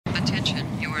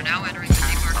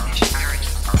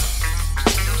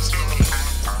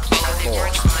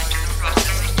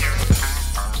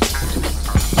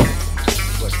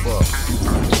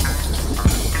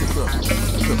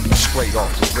straight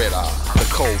off the red eye. The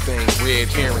cold vein, red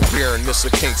herring, baroness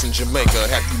of Kinks in Jamaica.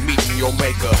 Have you meeting your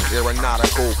maker?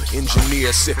 Aeronautical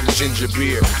engineer, sipping ginger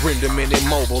beer. Renderman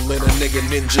immobile in a nigga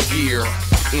ninja gear.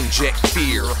 Inject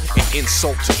fear and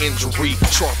insult to injury.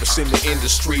 Sharpest in the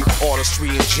industry, artistry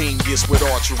and genius with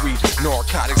archery.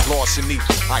 Narcotics, larceny,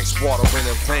 ice water in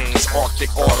her veins. Arctic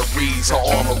arteries, her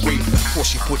armory. Before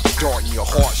she put the dart in your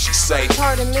heart, she say,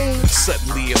 pardon me.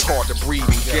 Suddenly it's hard to breathe,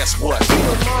 and guess what?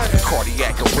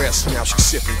 Cardiac arrest, now she's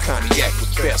sipping cognac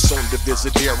with Bess on the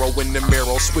Visadero in the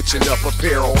marrow, switching up a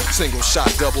barrel. Single shot,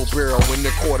 double barrel in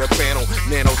the quarter panel.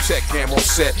 Nanotech ammo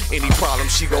set, any problem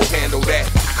she gon' handle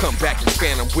that. Come back in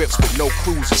phantom whips with no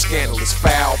cruise and scandalous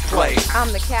foul play.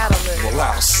 I'm the catalyst. Well,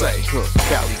 I'll say,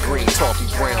 Cali green, toffee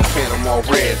brown, Panama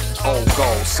red. Old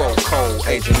gold, so cold,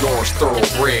 Agent Orange,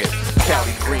 thoroughbred.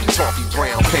 Cali green, toffee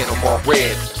brown, Panama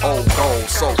red. Old gold,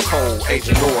 so cold,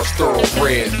 Agent Orange,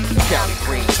 thoroughbred. Cali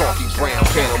green, toffee brown,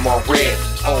 Panama red.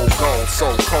 Old gold,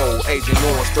 so cold, Agent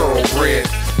Orange, thoroughbred.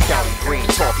 Cali green,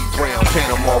 toffee brown,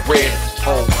 Panama red.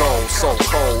 Old gold, so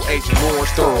cold, Agent Orange,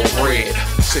 thoroughbred.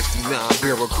 69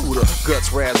 Barracuda,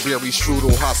 guts, raspberry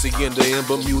strudel. Hacienda in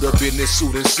Bermuda, business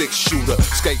suit and 6-shooter.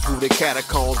 Skate through the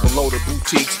catacombs below the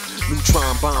boutiques.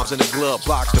 Neutron bombs in the glove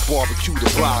box to barbecue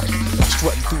the block.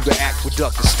 Strutting through the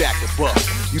aqueduct to stack the buck.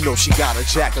 You know she got a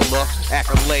jackalope,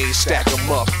 accolades, stack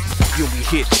 'em up. You'll be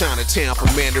hit Chinatown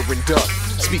for Mandarin Duck.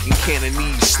 Speaking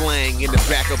Cantonese slang in the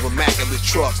back of immaculate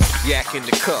trucks. Yak in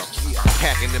the cup,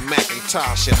 hacking the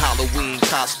Macintosh and Halloween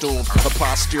costume. A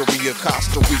posterior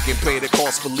Costa Rican, pay the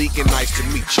cost for leaking. Nice to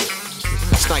meet you.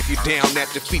 Snipe you down at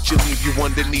the feature, leave you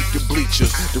underneath the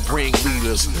bleachers. The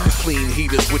ringleaders, clean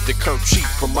heaters with the kerchief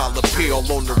from my lapel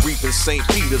on the reef in St.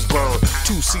 Petersburg.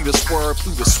 Two-seater swerve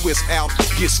through the Swiss Alps,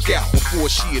 get scalped before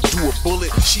she'd do a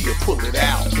bullet, she'd pull it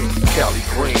out. Cali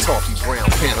green, toffee brown,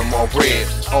 Panama red.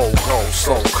 Old gold,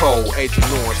 so cold, Agent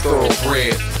Orange,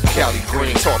 thoroughbred. Cali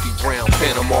green, toffee brown,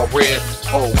 Panama red.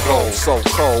 Old gold, so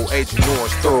cold, Agent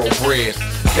Orange, thoroughbred.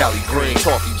 Cali green,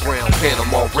 toffee brown,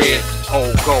 Panama red.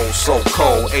 Old gold, so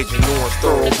cold, Agent Orange,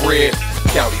 thoroughbred.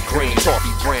 Cali green,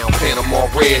 toffee brown, Panama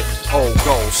red. Old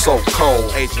gold, so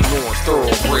cold, Agent Orange,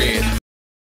 thoroughbred.